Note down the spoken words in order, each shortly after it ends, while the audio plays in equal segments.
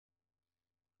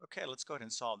Okay, let's go ahead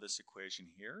and solve this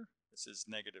equation here. This is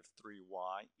negative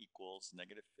 3y equals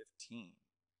negative 15.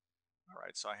 All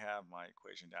right, so I have my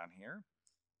equation down here,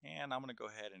 and I'm going to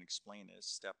go ahead and explain this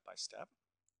step by step.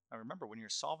 Now remember, when you're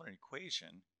solving an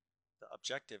equation, the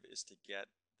objective is to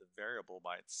get the variable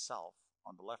by itself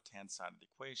on the left-hand side of the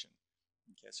equation.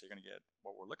 Okay, so you're going to get,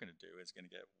 what we're looking to do is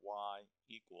going to get y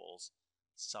equals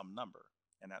some number,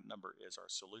 and that number is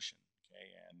our solution.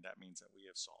 Okay, and that means that we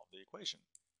have solved the equation.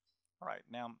 All right,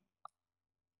 now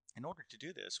in order to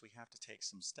do this, we have to take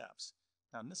some steps.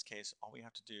 Now in this case, all we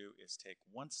have to do is take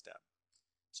one step.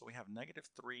 So we have negative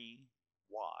 3y.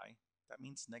 That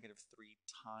means negative 3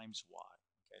 times y.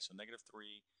 Okay, so negative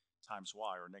 3 times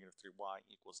y, or negative 3y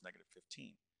equals negative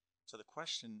 15. So the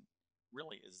question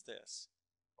really is this,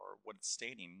 or what it's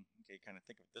stating, okay, kind of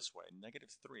think of it this way.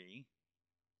 Negative 3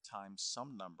 times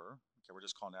some number, okay, we're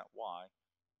just calling that y,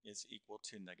 is equal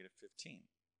to negative 15.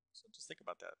 So just think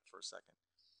about that for a second.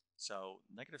 So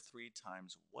negative 3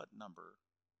 times what number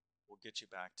will get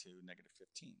you back to negative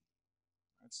 15?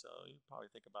 Right, so you probably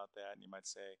think about that and you might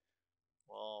say,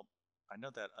 well, I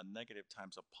know that a negative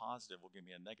times a positive will give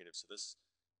me a negative. So this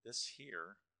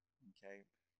here, okay,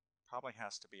 probably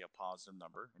has to be a positive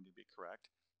number, and you'd be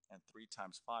correct. And 3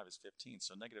 times 5 is 15.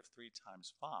 So negative 3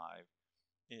 times 5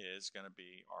 is going to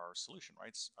be our solution,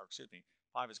 right? Or excuse me,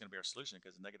 5 is going to be our solution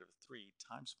because negative 3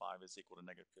 times 5 is equal to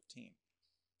negative 15.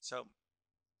 So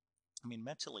I mean,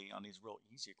 mentally on these real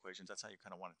easy equations, that's how you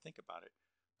kind of want to think about it.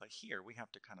 But here we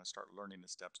have to kind of start learning the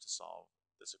steps to solve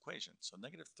this equation. So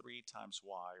negative 3 times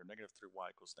y, or negative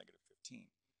 3y equals negative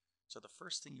 15. So the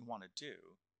first thing you want to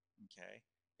do, okay,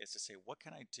 is to say, what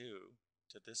can I do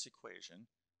to this equation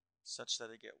such that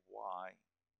I get y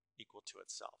equal to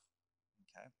itself?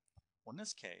 Okay. Well, in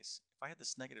this case, if I had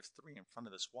this negative 3 in front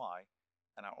of this y,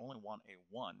 and I only want a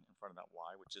 1 in front of that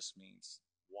y, which just means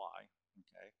y,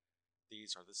 okay,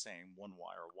 these are the same,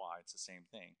 1y or y, it's the same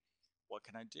thing. What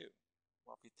can I do?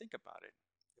 Well, if you think about it,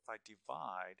 if I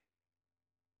divide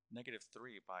negative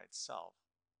 3 by itself,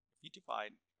 if you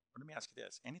divide, let me ask you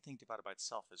this, anything divided by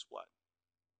itself is what?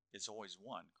 Is always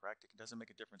 1, correct? It doesn't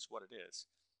make a difference what it is.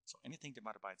 So anything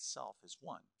divided by itself is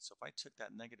 1. So if I took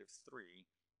that negative 3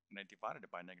 and I divided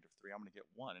it by negative 3, I'm going to get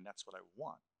 1, and that's what I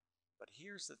want. But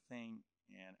here's the thing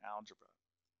in algebra.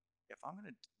 If I'm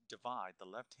going to divide the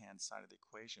left-hand side of the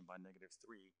equation by negative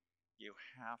 3, you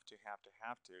have to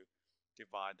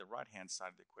divide the right-hand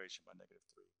side of the equation by negative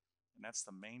 3. And that's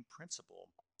the main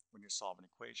principle when you're solving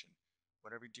an equation.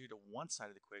 Whatever you do to one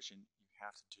side of the equation, you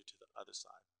have to do to the other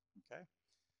side. Okay?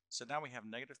 So now we have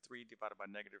negative 3 divided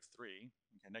by negative 3.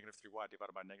 Okay, negative 3y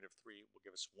divided by negative 3 will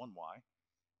give us 1y.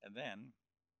 And then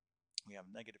we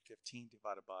have negative 15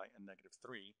 divided by a negative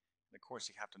 3. And of course,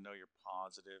 you have to know your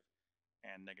positive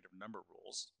and negative number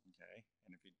rules, okay?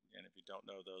 And if you don't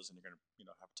know those, then you're going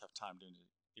to have a tough time doing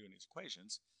these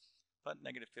equations. But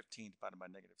negative 15 divided by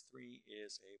negative 3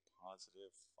 is a positive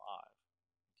 5,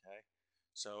 okay?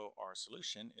 So our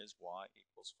solution is y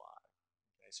equals 5.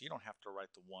 Okay, so you don't have to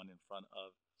write the 1 in front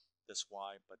of this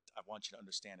y, but I want you to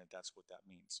understand that that's what that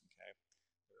means, okay?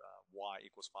 Y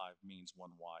equals 5 means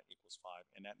 1y equals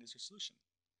 5, and that is your solution.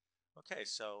 Okay,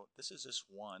 so this is just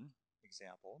one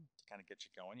example to kind of get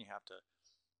you going. You have to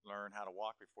learn how to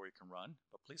walk before you can run,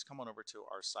 but please come on over to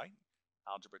our site,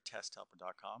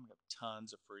 algebratesthelper.com. We have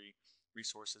tons of free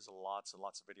resources, lots and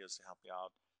lots of videos to help you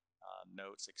out,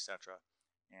 notes, etc.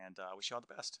 And I wish you all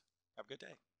the best. Have a good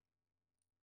day.